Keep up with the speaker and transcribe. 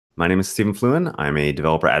My name is Stephen Fluin. I'm a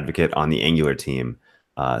developer advocate on the Angular team.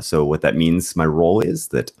 So what that means, my role is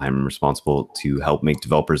that I'm responsible to help make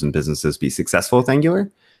developers and businesses be successful with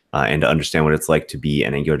Angular and to understand what it's like to be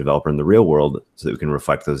an Angular developer in the real world so that we can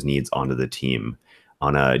reflect those needs onto the team.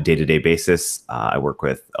 On a day-to-day basis, I work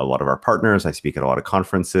with a lot of our partners. I speak at a lot of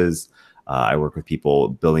conferences. I work with people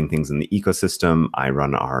building things in the ecosystem. I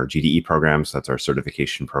run our GDE program, so that's our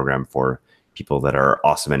certification program for people that are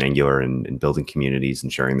awesome in Angular and building communities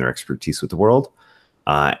and sharing their expertise with the world.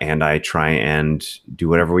 And I try and do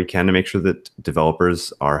whatever we can to make sure that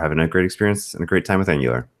developers are having a great experience and a great time with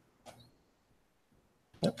Angular.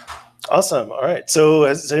 Yep. Awesome. All right. So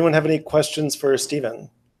does anyone have any questions for Stephen?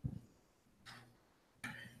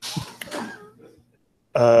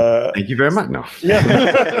 Thank you very much. No.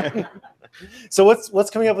 Yeah. So what's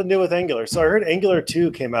coming up new with Angular? So I heard Angular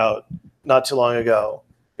 2 came out not too long ago.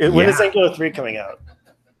 When is Angular 3 coming out?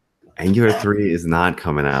 Angular 3 is not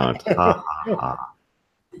coming out.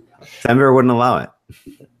 Semver wouldn't allow it.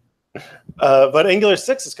 But Angular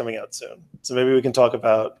 6 is coming out soon. So maybe we can talk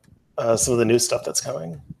about some of the new stuff that's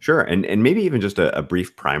coming. Sure. And maybe even just a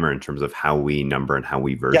brief primer in terms of how we number and how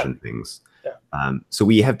we version things. Yeah. So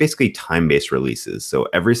we have basically time-based releases. So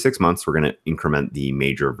every 6 months, we're going to increment the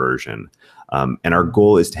major version. And our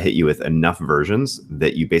goal is to hit you with enough versions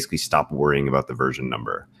that you basically stop worrying about the version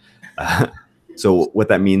number. So what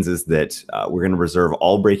that means is that we're going to reserve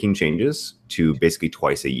all breaking changes to basically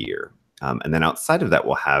twice a year. And then outside of that,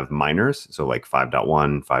 we'll have minors, so like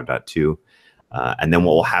 5.1, 5.2. And then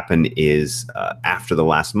what will happen is after the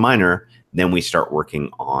last minor, then we start working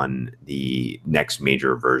on the next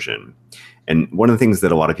major version. And one of the things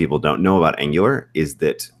that a lot of people don't know about Angular is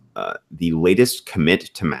that the latest commit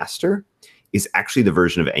to master is actually the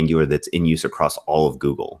version of Angular that's in use across all of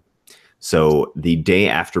Google. So the day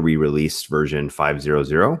after we released version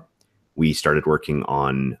 5.0.0, we started working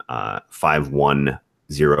on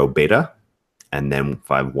 5.1.0 beta, and then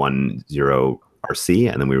 5.1.0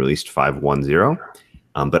 RC, and then we released 5.1.0.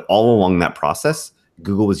 But all along that process,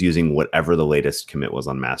 Google was using whatever the latest commit was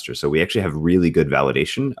on master. So we actually have really good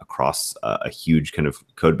validation across a huge kind of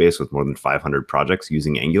code base with more than 500 projects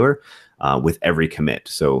using Angular with every commit.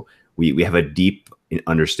 So we have a deep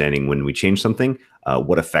understanding when we change something,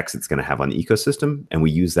 what effects it's going to have on the ecosystem. And we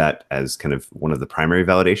use that as kind of one of the primary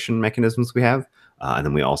validation mechanisms we have. And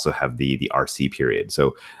then we also have the RC period.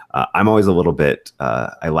 So I'm always a little bit,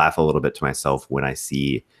 I laugh a little bit to myself when I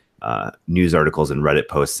see news articles and Reddit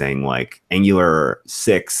posts saying like Angular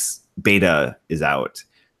 6 beta is out,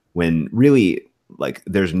 when really like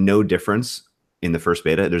there's no difference in the first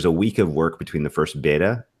beta. There's a week of work between the first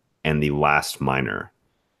beta and the last minor.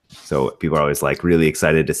 So people are always like really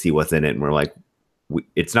excited to see what's in it. And we're like,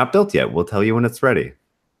 it's not built yet. We'll tell you when it's ready.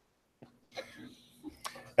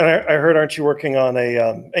 And I heard, aren't you working on a,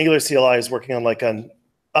 Angular CLI is working on like an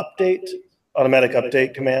update, automatic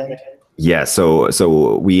update command? Yeah,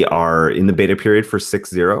 so we are in the beta period for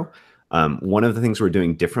 6.0. One of the things we're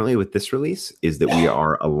doing differently with this release is that we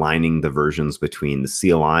are aligning the versions between the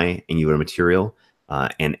CLI, Angular Material,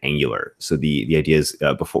 and Angular. So the idea is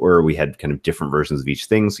before we had kind of different versions of each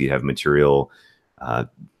thing. So you have Material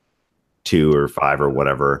 2 or 5 or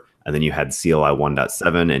whatever, and then you had CLI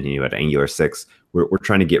 1.7, and then you had Angular 6. We're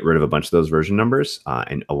trying to get rid of a bunch of those version numbers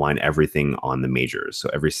and align everything on the majors. So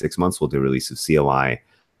every 6 months, we'll do a release of CLI,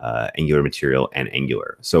 Angular Material, and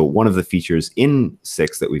Angular. So one of the features in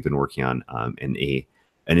 6 that we've been working on, and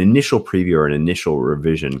an initial preview or an initial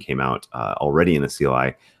revision came out already in the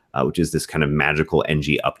CLI, which is this kind of magical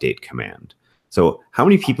ng-update command. So how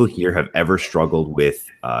many people here have ever struggled with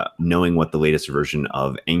knowing what the latest version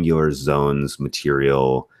of Angular, zones,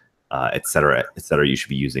 material, et cetera, you should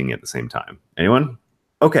be using at the same time? Anyone?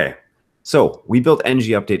 Okay, so we built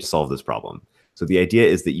ng-update to solve this problem. So the idea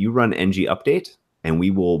is that you run ng-update, and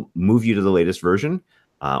we will move you to the latest version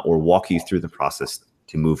or walk you through the process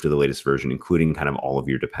to move to the latest version, including kind of all of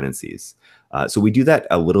your dependencies. So we do that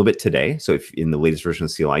a little bit today. So if in the latest version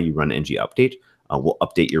of CLI, you run ng-update, we'll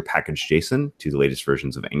update your package JSON to the latest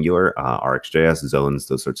versions of Angular, RxJS, zones,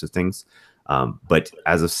 those sorts of things. But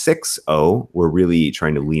as of 6.0, we're really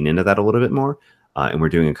trying to lean into that a little bit more, and we're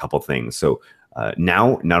doing a couple things. So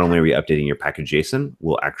now, not only are we updating your package JSON,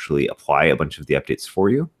 we'll actually apply a bunch of the updates for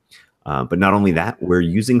you. But not only that, we're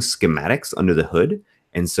using schematics under the hood.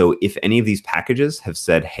 And so if any of these packages have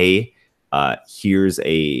said, hey, here's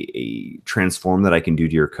a transform that I can do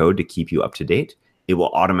to your code to keep you up to date, it will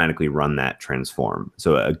automatically run that transform.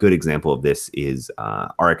 So a good example of this is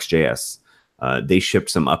RxJS. They shipped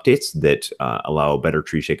some updates that allow better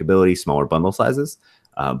tree shakeability, smaller bundle sizes,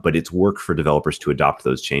 but it's work for developers to adopt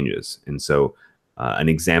those changes. And so An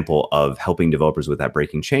example of helping developers with that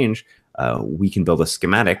breaking change, we can build a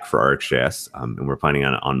schematic for RxJS, and we're planning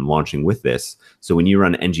on launching with this. So when you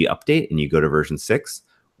run ng update and you go to version 6,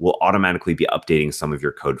 we'll automatically be updating some of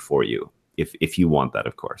your code for you, if you want that,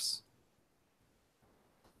 of course.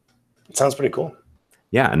 It sounds pretty cool.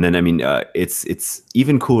 Yeah, and then I mean, it's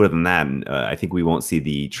even cooler than that. And I think we won't see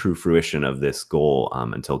the true fruition of this goal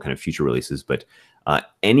until kind of future releases. But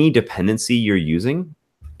any dependency you're using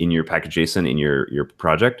in your package.json in your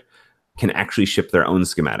project can actually ship their own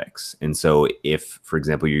schematics. And so, if, for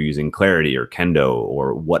example, you're using Clarity or Kendo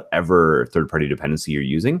or whatever third-party dependency you're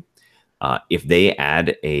using, if they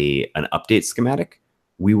add an update schematic,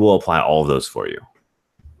 we will apply all of those for you.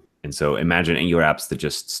 And so imagine Angular apps that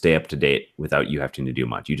just stay up to date without you having to do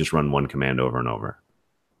much. You just run one command over and over.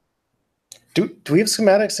 Do we have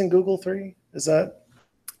schematics in Google 3? Is that?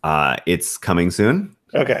 It's coming soon.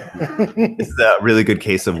 Okay. This is a really good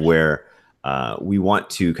case of where we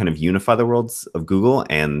want to kind of unify the worlds of Google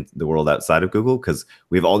and the world outside of Google, because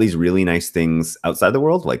we have all these really nice things outside the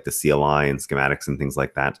world, like the CLI and schematics and things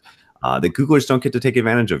like that, that Googlers don't get to take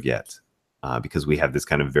advantage of yet, because we have this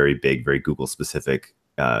kind of very big, very Google-specific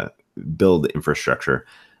build infrastructure.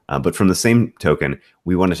 But from the same token,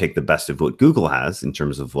 we want to take the best of what Google has in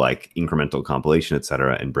terms of like incremental compilation, et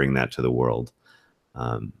cetera, and bring that to the world.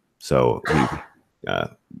 So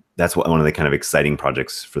that's one of the kind of exciting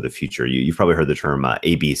projects for the future. You've probably heard the term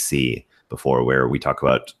ABC before, where we talk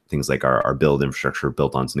about things like our build infrastructure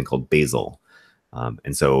built on something called Bazel.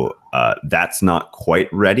 And so that's not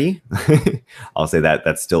quite ready. I'll say that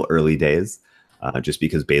that's still early days. Just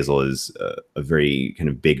because Bazel is a very kind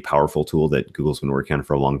of big, powerful tool that Google's been working on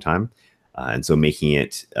for a long time. And so making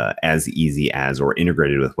it as easy as or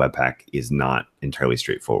integrated with Webpack is not entirely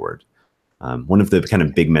straightforward. One of the kind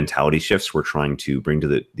of big mentality shifts we're trying to bring to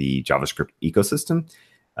the JavaScript ecosystem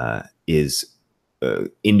is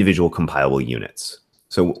individual compilable units.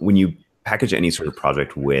 So when you package any sort of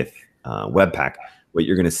project with Webpack, what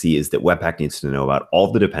you're going to see is that Webpack needs to know about all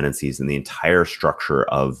the dependencies and the entire structure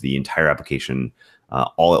of the entire application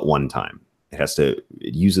all at one time. It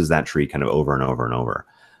uses that tree kind of over and over and over.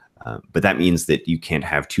 But that means that you can't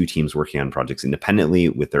have two teams working on projects independently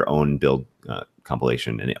with their own build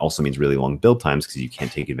compilation. And it also means really long build times, because you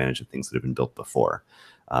can't take advantage of things that have been built before.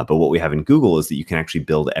 But what we have in Google is that you can actually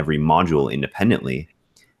build every module independently.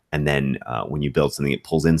 And then when you build something, it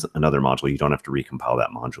pulls in another module. You don't have to recompile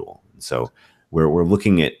that module. And so we're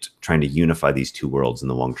looking at trying to unify these two worlds in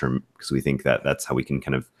the long term, because we think that that's how we can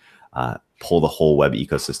kind of pull the whole web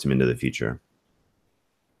ecosystem into the future.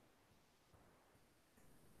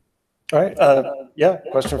 All right. Yeah,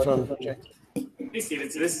 question from Jay. Hey, Stephen.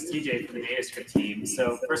 So this is TJ from the NativeScript team.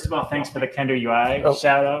 So first of all, thanks for the Kendo UI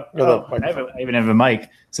shout out. I even have a mic.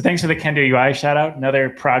 So thanks for the Kendo UI shout out. Another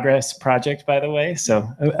progress project, by the way. So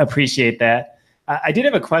appreciate that. I did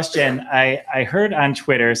have a question. I heard on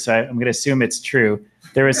Twitter, so I'm going to assume it's true.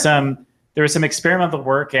 There was some experimental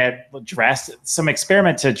work some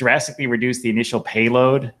experiment to drastically reduce the initial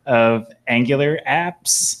payload of Angular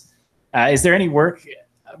apps. Is there any work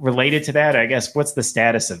related to that? I guess what's the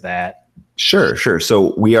status of that? Sure.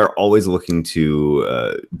 So we are always looking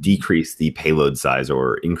to decrease the payload size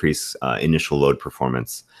or increase initial load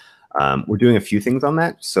performance. We're doing a few things on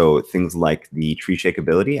that. So things like the tree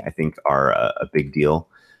shakeability, I think, are a big deal.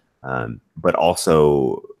 But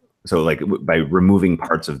also, so like by removing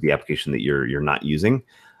parts of the application that you're not using,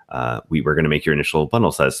 we're going to make your initial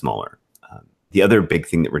bundle size smaller. The other big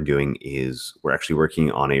thing that we're doing is we're actually working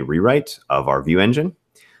on a rewrite of our view engine.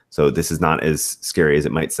 So this is not as scary as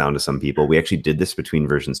it might sound to some people. We actually did this between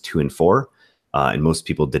versions 2 and 4. And most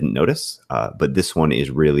people didn't notice, but this one is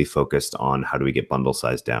really focused on how do we get bundle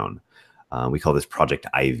size down. We call this Project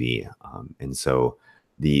Ivy. And so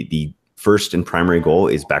the first and primary goal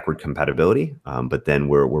is backward compatibility, but then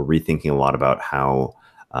we're rethinking a lot about how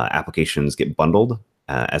applications get bundled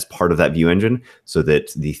as part of that view engine, so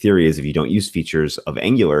that the theory is if you don't use features of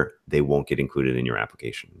Angular, they won't get included in your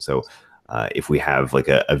application. So if we have like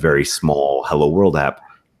a very small Hello World app,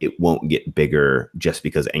 it won't get bigger just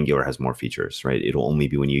because Angular has more features, right? It'll only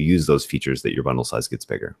be when you use those features that your bundle size gets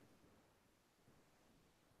bigger.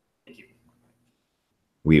 Thank you.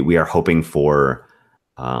 We are hoping for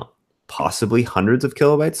possibly hundreds of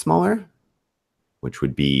kilobytes smaller, which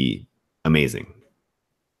would be amazing.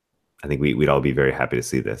 I think we'd all be very happy to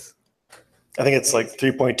see this. I think it's like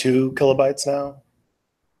 3.2 kilobytes now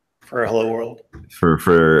for Hello World.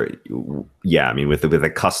 Yeah, I mean, with a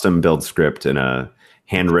custom build script and a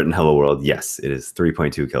handwritten Hello World, yes, it is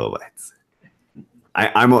 3.2 kilobytes.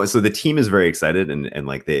 So the team is very excited, and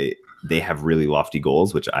like they have really lofty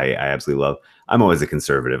goals, which I absolutely love. I'm always a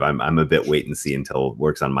conservative. I'm a bit wait and see until it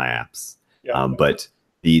works on my apps. Yeah. But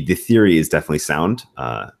the theory is definitely sound.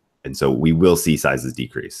 And so we will see sizes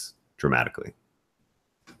decrease dramatically.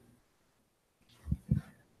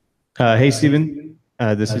 Hey, Stephen.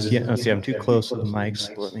 This is, let's see, I'm too close to the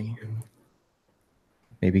mics. Let me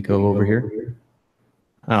maybe go over here.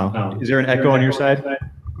 Oh, is there an echo on your side?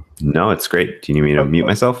 No, it's great. Do you need me to mute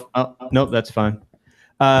myself? Oh, nope, that's fine.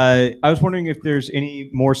 I was wondering if there's any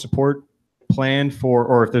more support planned for,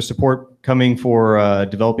 or if there's support coming for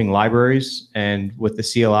developing libraries and with the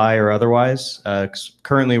CLI or otherwise. 'Cause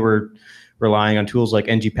currently we're relying on tools like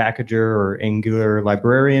ng-packager or Angular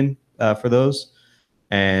librarian for those.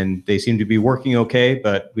 And they seem to be working okay,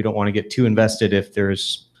 but we don't want to get too invested if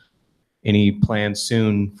there's any plans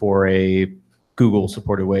soon for a Google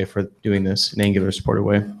supported way for doing this, an Angular supported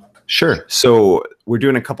way. Sure. So we're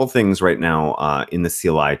doing a couple things right now in the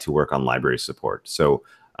CLI to work on library support. So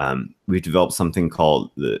we've developed something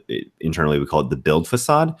called, internally we call it the build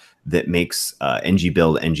facade, that makes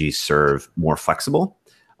ng-build, ng-serve more flexible.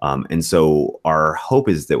 And so our hope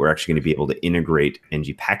is that we're actually going to be able to integrate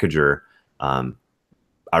ng-packager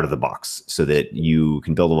out of the box so that you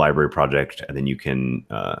can build a library project and then you can,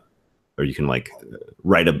 or you can like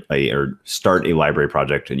write or start a library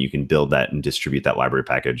project and you can build that and distribute that library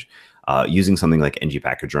package using something like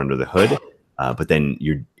ng-packager under the hood. But then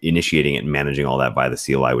you're initiating it and managing all that via the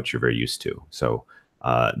CLI, which you're very used to. So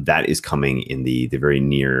that is coming in the very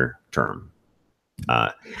near term.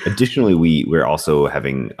 Additionally, we're also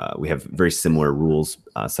having, we have very similar rules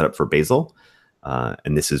set up for Bazel.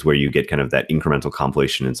 And this is where you get kind of that incremental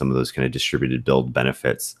compilation and some of those kind of distributed build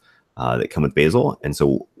benefits that come with Bazel. And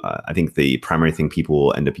so I think the primary thing people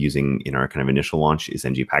will end up using in our kind of initial launch is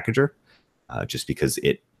ng-packager, just because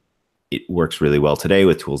it works really well today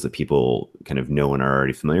with tools that people kind of know and are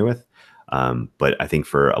already familiar with. But I think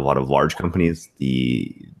for a lot of large companies,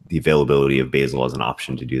 the availability of Bazel as an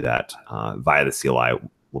option to do that via the CLI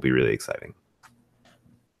will be really exciting.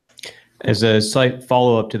 As a slight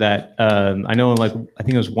follow-up to that, I know I think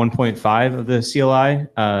it was 1.5 of the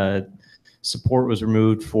CLI, support was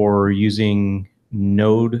removed for using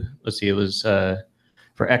Node. Let's see, it was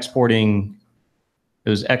for exporting. It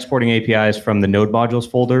was exporting APIs from the Node modules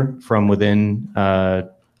folder from within. I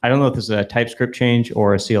don't know if this is a TypeScript change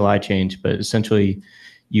or a CLI change, but essentially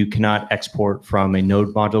you cannot export from a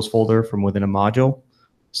Node modules folder from within a module.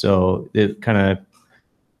 So it kind of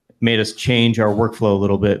made us change our workflow a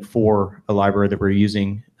little bit for a library that we're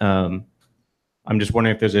using. I'm just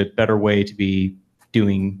wondering if there's a better way to be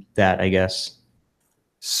doing that, I guess.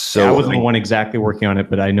 So I wasn't the one exactly working on it,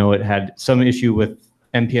 but I know it had some issue with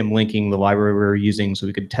npm linking the library we were using so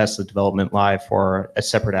we could test the development live for a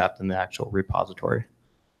separate app than the actual repository.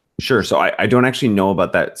 Sure. So I don't actually know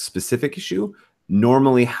about that specific issue.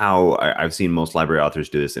 Normally how I've seen most library authors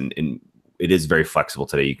do this, and it is very flexible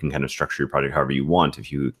today. You can kind of structure your project however you want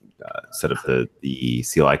if you set up the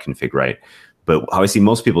CLI config right. But how I see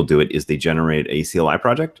most people do it is they generate a CLI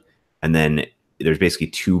project, and then there's basically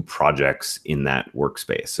two projects in that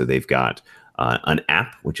workspace. So they've got an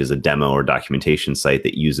app, which is a demo or documentation site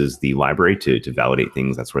that uses the library to validate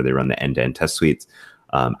things. That's where they run the end-to-end test suites.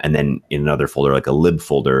 And then in another folder, like a lib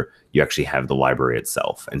folder, you actually have the library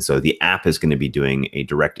itself. And so the app is going to be doing a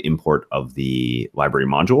direct import of the library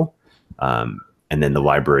module. And then the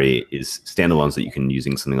library is standalone, so that you can,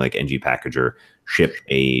 using something like ng-packager, ship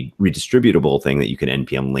a redistributable thing that you can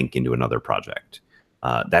npm link into another project.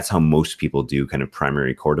 That's how most people do kind of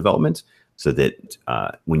primary core development, so that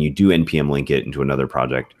when you do npm link it into another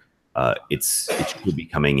project, it should be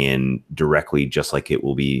coming in directly, just like it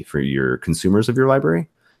will be for your consumers of your library,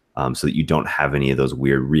 so that you don't have any of those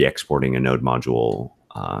weird re-exporting a node module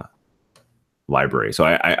library. So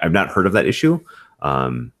I've not heard of that issue.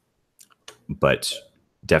 But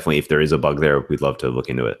definitely, if there is a bug there, we'd love to look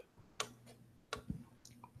into it.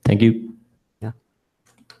 Thank you. Yeah.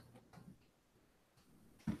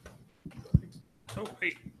 Oh,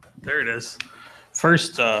 wait, there it is.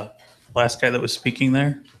 First, last guy that was speaking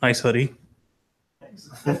there, nice hoodie.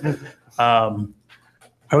 I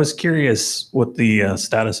was curious what the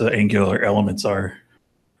status of Angular elements are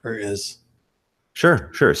or is.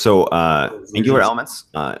 Sure. So Angular Elements,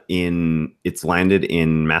 it's landed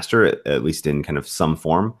in master, at least in kind of some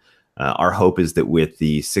form. Our hope is that with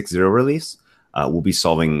the 6.0 release, we'll be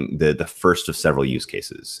solving the first of several use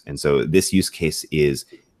cases. And so this use case is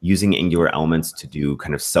using Angular Elements to do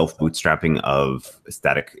kind of self-bootstrapping of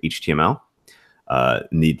static HTML.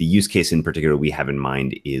 The use case in particular we have in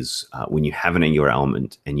mind is when you have an Angular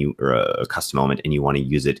element or a custom element and you want to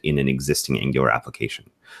use it in an existing Angular application.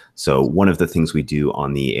 So one of the things we do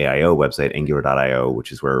on the AIO website, angular.io,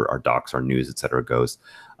 which is where our docs, our news, et cetera, goes,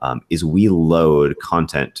 is we load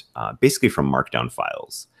content basically from Markdown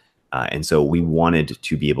files. And so we wanted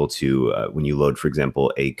to be able to, when you load, for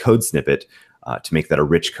example, a code snippet, to make that a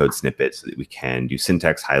rich code snippet so that we can do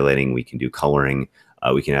syntax highlighting, we can do coloring,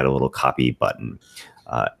 we can add a little copy button.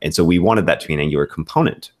 And so we wanted that to be an Angular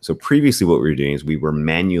component. So previously what we were doing is we were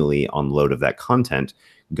manually on load of that content,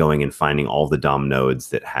 going and finding all the DOM nodes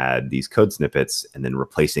that had these code snippets and then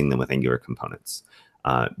replacing them with Angular components.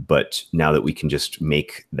 But now that we can just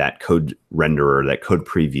make that code renderer, that code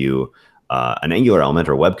preview, an Angular element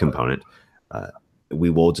or web component, we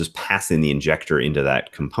will just pass in the injector into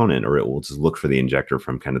that component, or it will just look for the injector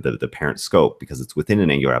from kind of the parent scope because it's within an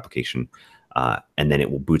Angular application. And then it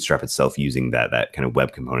will bootstrap itself using that kind of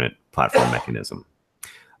web component platform mechanism.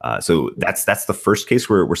 So that's the first case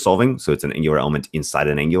we're solving. So it's an Angular element inside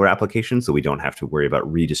an Angular application. So we don't have to worry about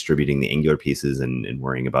redistributing the Angular pieces and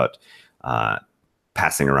worrying about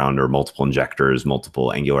passing around or multiple injectors,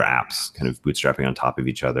 multiple Angular apps kind of bootstrapping on top of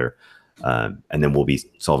each other. And then we'll be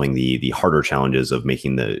solving the harder challenges of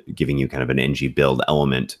giving you kind of an ng build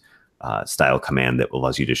element style command that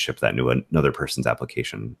allows you to ship that to another person's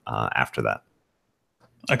application after that.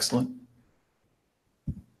 Excellent.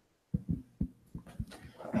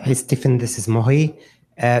 Hey, Stephen, this is Mohi.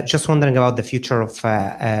 Just wondering about the future of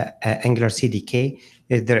Angular CDK.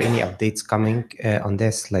 Is there any updates coming on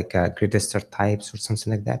this, like register types or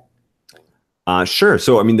something like that? Sure.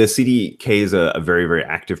 So, I mean, the CDK is a very, very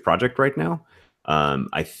active project right now.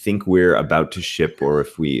 I think we're about to ship, or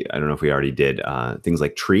I don't know if we already did, things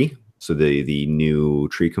like tree. So the new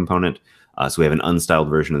tree component. So we have an unstyled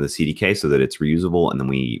version of the CDK so that it's reusable. And then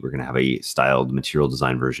we're going to have a styled material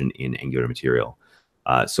design version in Angular Material.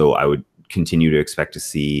 So I would continue to expect to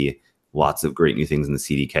see lots of great new things in the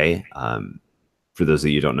CDK. For those of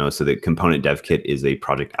you who don't know, so the component dev kit is a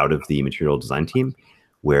project out of the material design team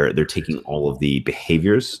where they're taking all of the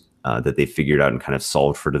behaviors that they figured out and kind of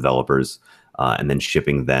solved for developers and then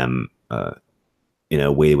shipping them in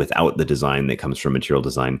a way without the design that comes from material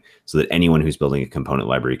design so that anyone who's building a component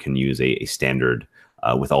library can use a standard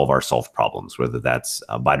with all of our solved problems, whether that's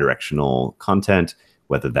bidirectional content,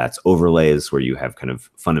 whether that's overlays where you have kind of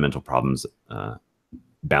fundamental problems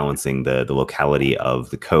balancing the locality of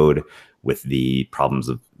the code with the problems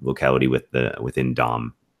of locality within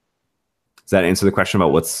DOM. Does that answer the question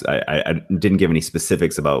about I didn't give any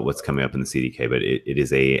specifics about what's coming up in the CDK, but it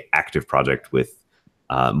is a active project with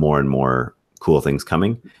more and more cool things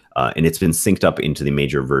coming. And it's been synced up into the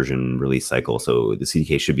major version release cycle. So the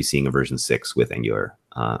CDK should be seeing a version 6 with Angular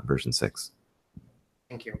version 6.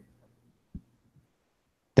 Thank you.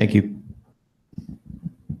 Thank you.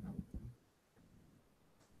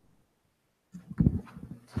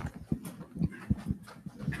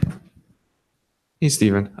 Hey,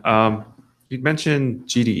 Stephen. You mentioned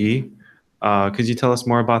GDE. Could you tell us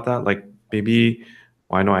more about that? Like maybe,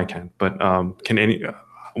 well, I know I can, but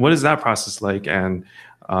what is that process like? And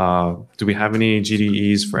do we have any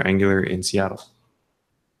GDEs for Angular in Seattle?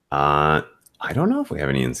 I don't know if we have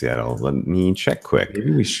any in Seattle. Let me check quick.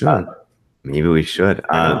 Maybe we should. Maybe we should.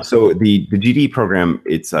 So the GDE program,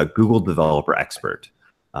 it's a Google Developer Expert.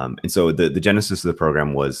 And so the genesis of the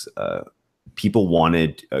program was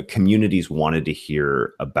communities wanted to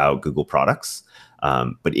hear about Google products.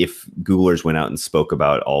 But if Googlers went out and spoke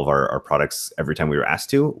about all of our products every time we were asked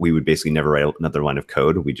to, we would basically never write another line of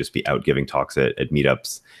code. We'd just be out giving talks at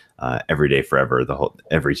meetups every day forever,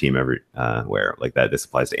 every team everywhere like that. This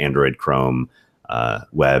applies to Android, Chrome,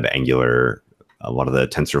 web, Angular, a lot of the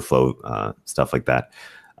TensorFlow stuff like that.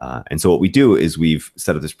 And so what we do is we've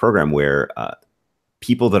set up this program where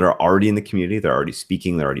people that are already in the community, they're already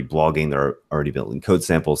speaking, they're already blogging, they're already building code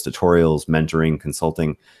samples, tutorials, mentoring,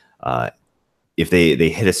 consulting. If they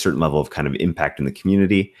hit a certain level of kind of impact in the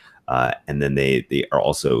community, and then they are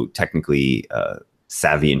also technically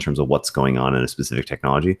savvy in terms of what's going on in a specific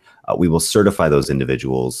technology, we will certify those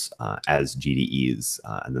individuals as GDEs,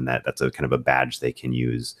 and then that's a kind of a badge they can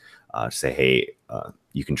use to say, hey,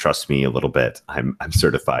 you can trust me a little bit. I'm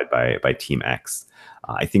certified by Team X.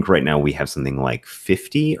 I think right now we have something like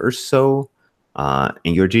 50 or so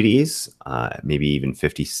Angular GDEs, maybe even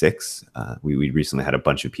 56. We recently had a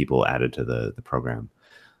bunch of people added to the program.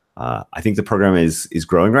 I think the program is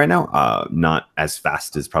growing right now, not as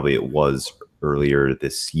fast as probably it was earlier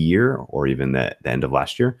this year or even the end of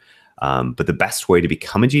last year. But the best way to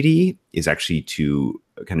become a GDE is actually to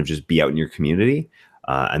kind of just be out in your community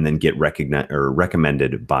and then get recognized or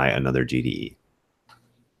recommended by another GDE.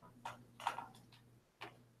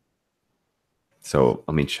 So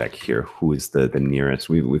let me check here. Who is the nearest?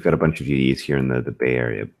 We've got a bunch of GDEs here in the Bay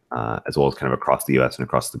Area, as well as kind of across the US and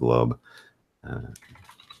across the globe. I'm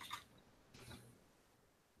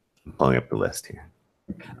pulling up the list here.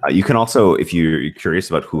 You can also, if you're curious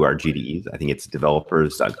about who are GDEs, I think it's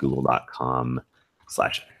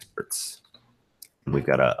developers.google.com/experts. And we've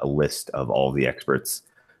got a list of all the experts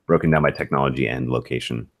broken down by technology and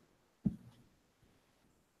location.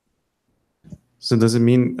 So does it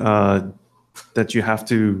mean that you have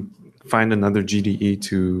to find another GDE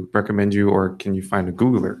to recommend you, or can you find a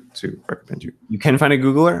Googler to recommend you? You can find a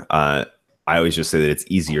Googler. I always just say that it's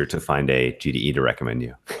easier to find a GDE to recommend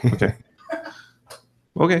you. Okay.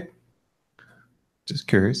 Okay. Just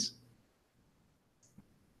curious.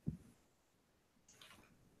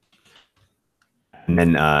 And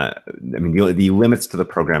then, I mean, the limits to the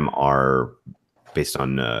program are based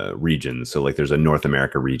on regions. So like there's a North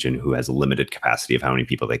America region who has a limited capacity of how many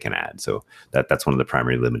people they can add. So that's one of the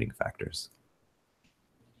primary limiting factors.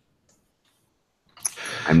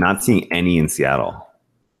 I'm not seeing any in Seattle.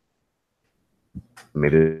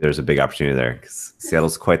 Maybe there's a big opportunity there because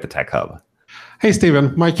Seattle's quite the tech hub. Hey,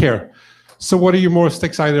 Stephen, Mike here. So what are you most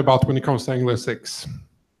excited about when it comes to Angular 6?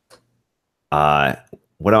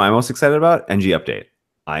 What am I most excited about? ng-update.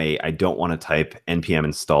 I don't want to type npm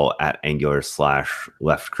install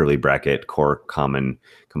 @angular/left curly bracket core common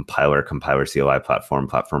compiler CLI platform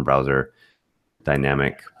browser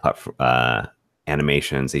dynamic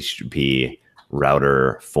animations HTTP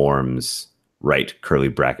router forms right curly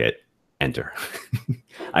bracket enter.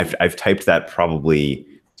 I've typed that probably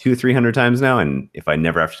 200-300 times now, and if I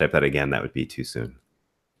never have to type that again, that would be too soon.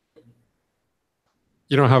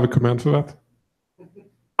 You don't have a command for that?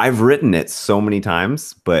 I've written it so many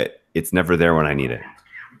times, but it's never there when I need it.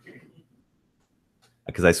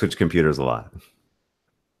 Because I switch computers a lot.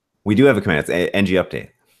 We do have a command. It's ng-update.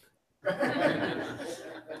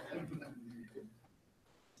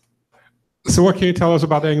 So what can you tell us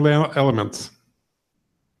about Angular elements?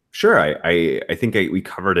 Sure. I think we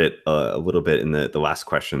covered it a little bit in the last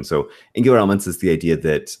question. So Angular Elements is the idea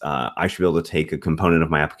that I should be able to take a component of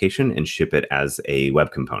my application and ship it as a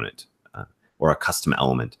web component or a custom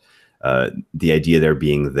element. The idea there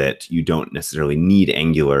being that you don't necessarily need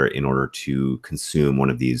Angular in order to consume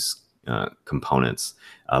one of these components,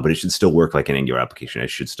 but it should still work like an Angular application. I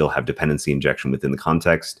should still have dependency injection within the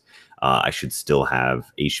context. I should still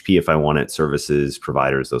have HP if I want it, services,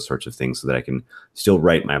 providers, those sorts of things, so that I can still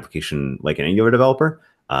write my application like an Angular developer,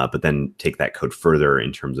 but then take that code further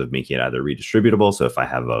in terms of making it either redistributable. So if I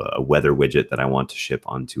have a weather widget that I want to ship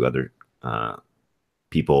onto other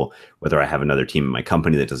people, whether I have another team in my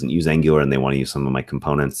company that doesn't use Angular and they want to use some of my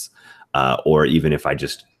components, or even if I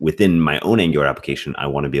just, within my own Angular application, I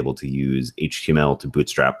want to be able to use HTML to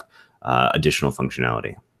bootstrap additional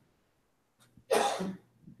functionality.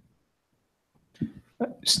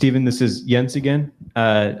 Stephen, this is Jens again.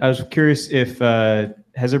 I was curious if,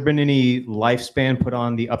 has there been any lifespan put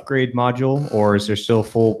on the upgrade module, or is there still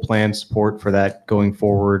full plan support for that going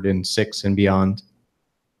forward in 6 and beyond?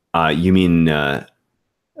 You mean upgrade?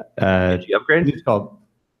 It's called,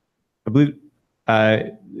 I believe,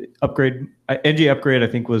 upgrade. ng-upgrade, I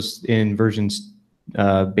think, was in versions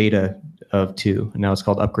beta of 2, and now it's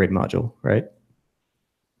called upgrade module, right?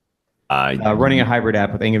 Running a hybrid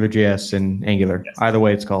app with AngularJS and Angular. Yes. Either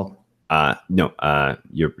way, it's called. No,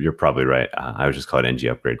 you're probably right. I would just call it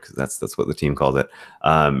ng-upgrade because that's what the team called it.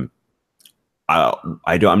 I'm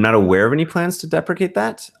not aware of any plans to deprecate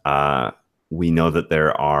that. We know that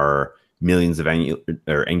there are millions of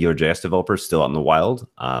AngularJS developers still out in the wild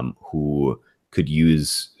who could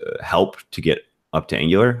use help to get up to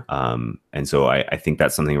Angular. And so I think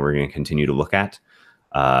that's something we're going to continue to look at,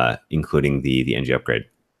 including the ng-upgrade.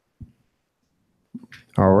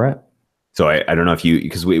 All right. So I don't know if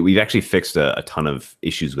because we've actually fixed a ton of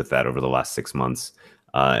issues with that over the last 6 months,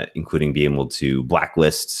 including being able to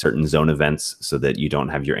blacklist certain zone events so that you don't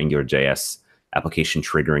have your AngularJS application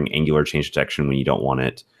triggering Angular change detection when you don't want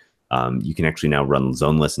it. You can actually now run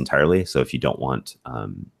zoneless entirely. So if you don't want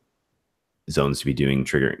zones to be doing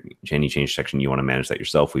triggering any change detection, you want to manage that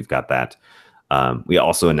yourself, we've got that. We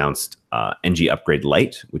also announced ng-upgrade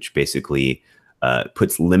Lite, which basically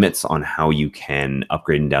puts limits on how you can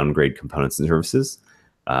upgrade and downgrade components and services,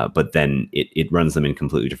 but then it runs them in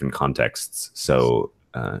completely different contexts. So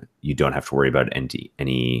you don't have to worry about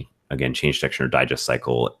any again, change detection or digest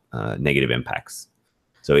cycle negative impacts.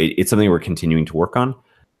 So it's something we're continuing to work on.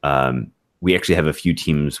 We actually have a few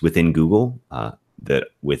teams within Google that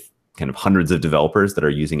with kind of hundreds of developers that are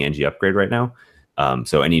using ng-upgrade right now.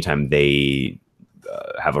 So anytime they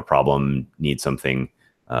have a problem, need something,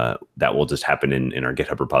 that will just happen in our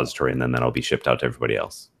GitHub repository, and then that'll be shipped out to everybody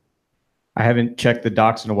else. I haven't checked the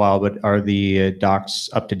docs in a while, but are the docs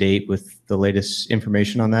up to date with the latest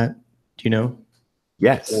information on that? Do you know?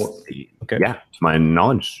 Yes. Okay. Yeah, to my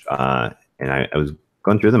knowledge. And I was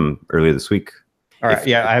going through them earlier this week. All right.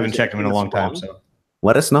 Yeah, I haven't checked them in a long time. So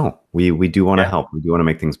let us know. We do want to help. We do want to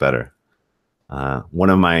make things better. One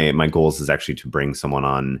of my goals is actually to bring someone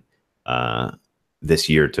on this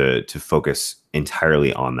year to focus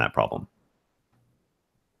entirely on that problem.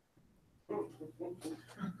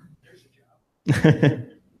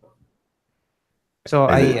 So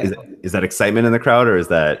is that excitement in the crowd, or is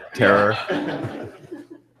that terror?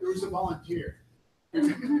 Who's a volunteer?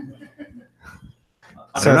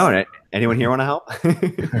 I don't know. Anyone here want to help?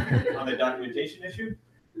 On the documentation issue?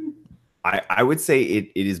 I would say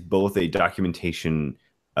it is both a documentation,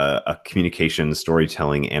 a communication,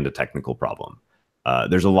 storytelling, and a technical problem.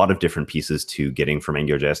 There's a lot of different pieces to getting from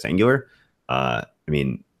AngularJS to Angular. I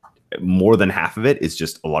mean, more than half of it is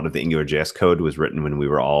just a lot of the AngularJS code was written when we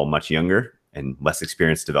were all much younger and less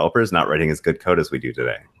experienced developers, not writing as good code as we do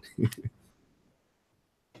today.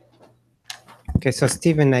 Okay, so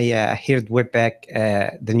Stephen, I heard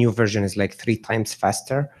Webpack, the new version is like 3 times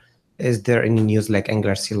faster. Is there any news like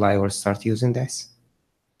Angular CLI will start using this?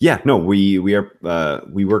 Yeah, no, we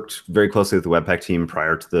worked very closely with the Webpack team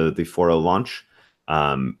prior to the 4.0 launch.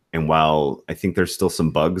 And while I think there's still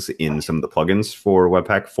some bugs in some of the plugins for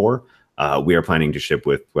Webpack 4, we are planning to ship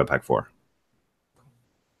with Webpack 4.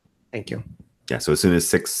 Thank you. Yeah, so as soon as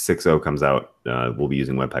 6.0 comes out, we'll be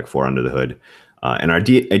using Webpack 4 under the hood. And our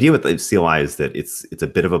idea with the CLI is that it's a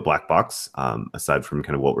bit of a black box, aside from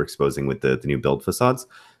kind of what we're exposing with the new build facades.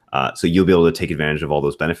 So you'll be able to take advantage of all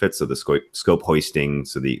those benefits, so the scope hoisting,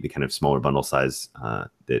 so the kind of smaller bundle size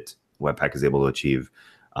that Webpack is able to achieve,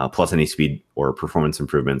 plus any speed or performance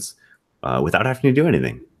improvements without having to do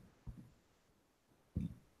anything.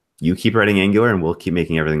 You keep writing Angular, and we'll keep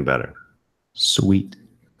making everything better. Sweet.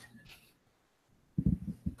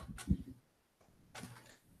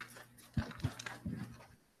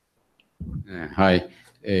 Hi.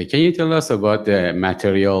 Can you tell us about the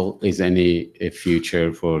material? Is any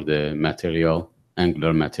future for the material,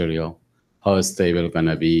 Angular material? How stable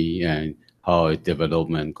gonna be, and how is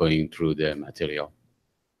development going through the material?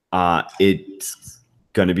 It's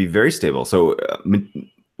going to be very stable. So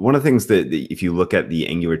one of the things that if you look at the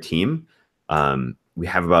Angular team, we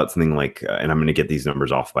have about something like, and I'm going to get these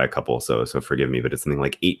numbers off by a couple, so forgive me, but it's something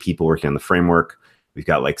like 8 people working on the framework. We've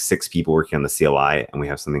got like 6 people working on the CLI, and we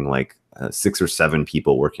have something like 6 or 7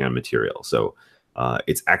 people working on material. So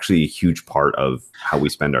it's actually a huge part of how we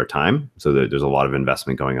spend our time. So there's a lot of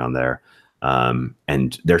investment going on there.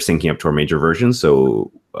 And they're syncing up to our major version.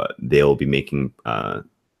 So they'll be making, I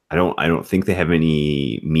don't think they have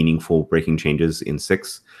any meaningful breaking changes in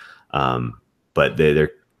 6, but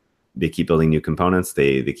they keep building new components.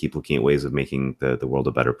 They keep looking at ways of making the world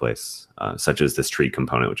a better place, such as this tree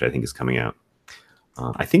component, which I think is coming out.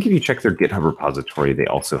 I think if you check their GitHub repository, they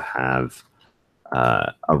also have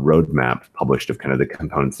a roadmap published of kind of the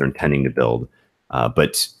components they're intending to build.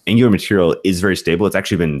 But Angular Material is very stable. It's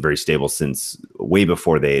actually been very stable since way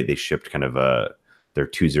before they shipped kind of their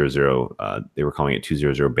 2.0. They were calling it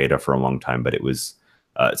 2.0 beta for a long time, but it's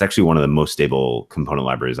actually one of the most stable component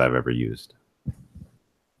libraries I've ever used.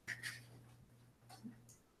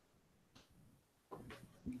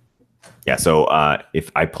 Yeah, so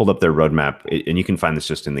if I pulled up their roadmap, and you can find this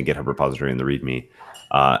just in the GitHub repository in the README,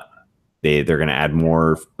 they're going to add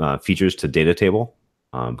more features to data table,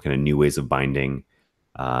 kind of new ways of binding.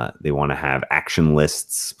 They want to have action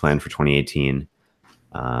lists planned for 2018,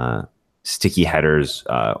 sticky headers.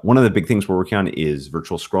 One of the big things we're working on is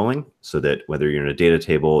virtual scrolling, so that whether you're in a data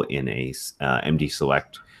table in a MD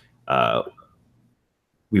select,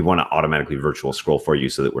 we want to automatically virtual scroll for you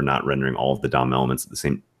so that we're not rendering all of the DOM elements at the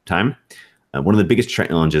same time. One of the biggest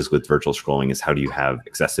challenges with virtual scrolling is how do you have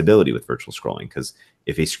accessibility with virtual scrolling? Because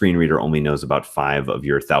if a screen reader only knows about 5 of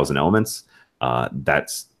your 1,000 elements,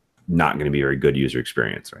 that's not going to be a very good user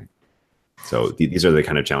experience, right? So these are the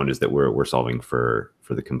kind of challenges that we're solving for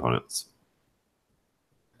the components.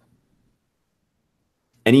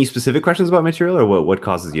 Any specific questions about material, or what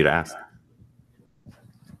causes you to ask?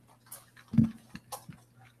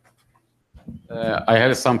 I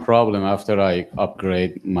had some problem after I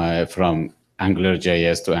upgrade from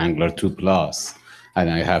AngularJS to Angular 2+, and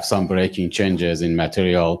I have some breaking changes in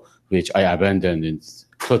material, which I abandoned it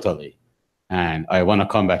totally. And I want to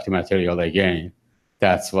come back to material again.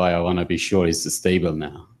 That's why I want to be sure it's stable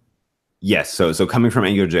now. Yes, so coming from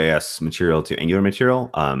AngularJS material to Angular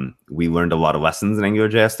material, we learned a lot of lessons in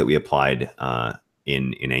AngularJS that we applied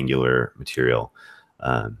in Angular material.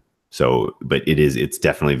 But it's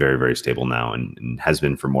definitely very, very stable now and has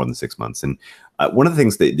been for more than 6 months. And one of the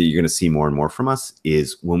things that you're going to see more and more from us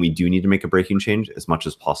is when we do need to make a breaking change, as much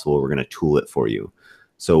as possible, we're going to tool it for you.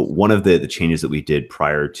 So one of the changes that we did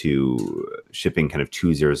prior to shipping kind of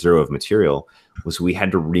 2.0 of material was we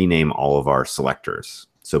had to rename all of our selectors.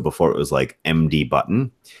 So before it was like MD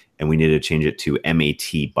button, and we needed to change it to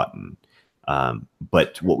MAT button.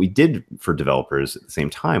 But what we did for developers at the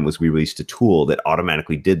same time was we released a tool that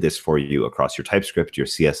automatically did this for you across your TypeScript, your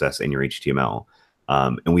CSS, and your HTML.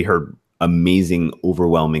 And we heard amazing,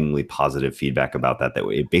 overwhelmingly positive feedback about that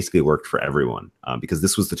it basically worked for everyone, because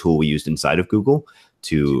this was the tool we used inside of Google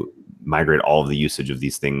to migrate all of the usage of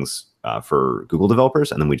these things for Google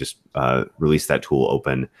developers. And then we just released that tool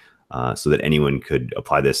open so that anyone could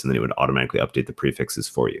apply this, and then it would automatically update the prefixes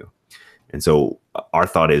for you. And so our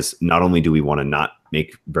thought is, not only do we want to not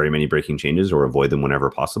make very many breaking changes or avoid them whenever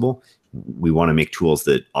possible, we want to make tools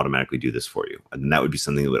that automatically do this for you. And that would be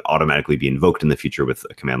something that would automatically be invoked in the future with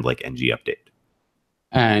a command like ng-update.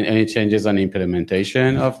 And any changes on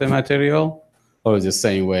implementation of the material, or is it the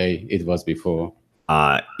same way it was before?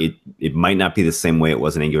 It might not be the same way it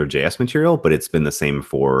was in AngularJS material, but it's been the same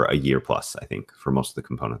for a year plus, I think, for most of the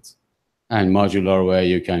components. And modular way,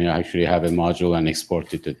 you can actually have a module and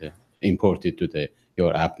import it to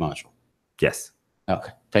your app module. Yes.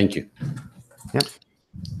 Okay. Thank you. Yeah.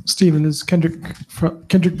 Stephen, this is Kendrick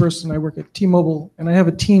Burston. I work at T-Mobile, and I have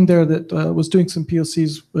a team there that was doing some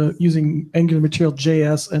POCs using Angular Material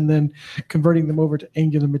JS and then converting them over to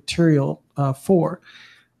Angular Material 4.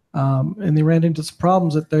 And they ran into some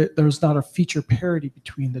problems that there's not a feature parity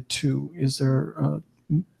between the two. Is there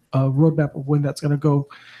a roadmap of when that's going to go?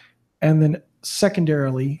 And then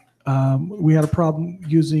secondarily, we had a problem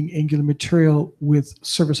using Angular Material with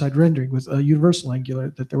server-side rendering with Universal Angular,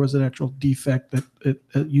 that there was an actual defect that it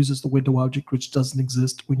uses the window object, which doesn't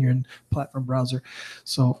exist when you're in platform browser.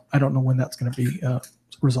 So I don't know when that's going to be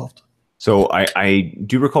resolved. So I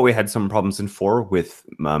do recall we had some problems in 4 with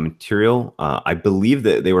material. I believe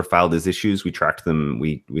that they were filed as issues. We tracked them,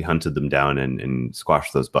 we hunted them down and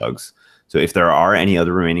squashed those bugs. So if there are any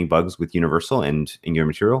other remaining bugs with Universal and Angular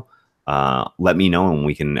Material, let me know and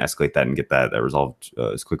we can escalate that and get that resolved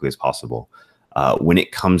as quickly as possible. When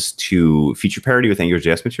it comes to feature parity with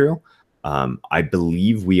AngularJS material, I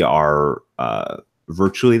believe we are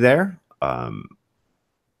virtually there.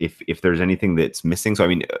 If there's anything that's missing, so I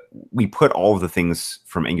mean, we put all of the things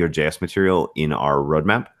from AngularJS material in our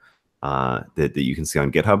roadmap that you can see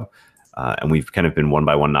on GitHub, and we've kind of been one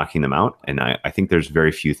by one knocking them out. And I think there's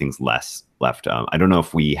very few things left. I don't know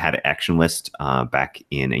if we had an action list back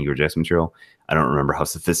in AngularJS material. I don't remember how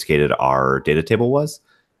sophisticated our data table was.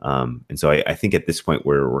 And so I think at this point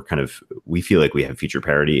we feel like we have feature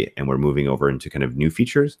parity and we're moving over into kind of new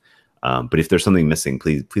features. But if there's something missing,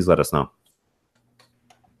 please let us know.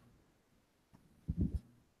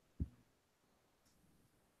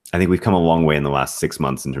 I think we've come a long way in the last 6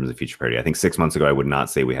 months in terms of feature parity. I think 6 months ago, I would not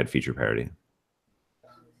say we had feature parity.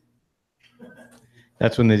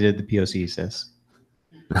 That's when they did the POC, sis.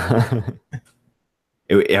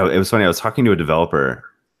 It was funny. I was talking to a developer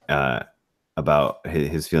about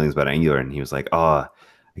his feelings about Angular, and he was like, "Oh,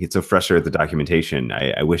 I get so frustrated with the documentation.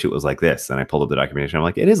 I wish it was like this." And I pulled up the documentation. I'm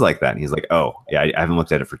like, "It is like that." And he's like, "Oh, yeah, I haven't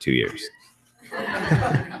looked at it for 2 years."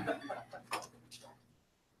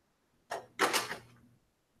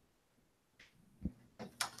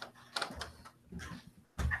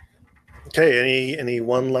 Okay, any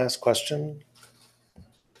one last question?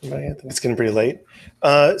 Anybody? I think it's getting pretty late.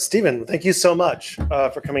 Stephen, thank you so much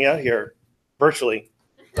for coming out here virtually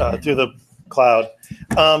through the cloud.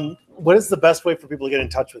 What is the best way for people to get in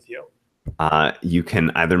touch with you? You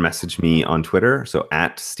can either message me on Twitter, so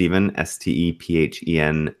at Stephen,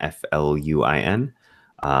 STEPHENFLUIN,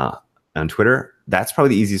 on Twitter. That's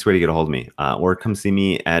probably the easiest way to get a hold of me. Or come see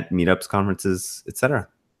me at meetups, conferences, etc.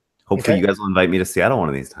 Hopefully you guys will invite me to Seattle one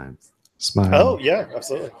of these times. Smile. Oh, yeah,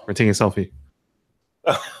 absolutely. We're taking a selfie.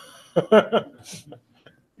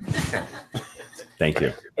 Thank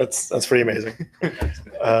you. That's pretty amazing.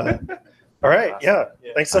 All right, yeah.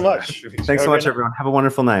 Thanks so much. Thanks so much, everyone. Have a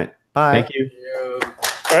wonderful night. Bye. Thank you.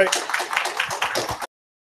 All right.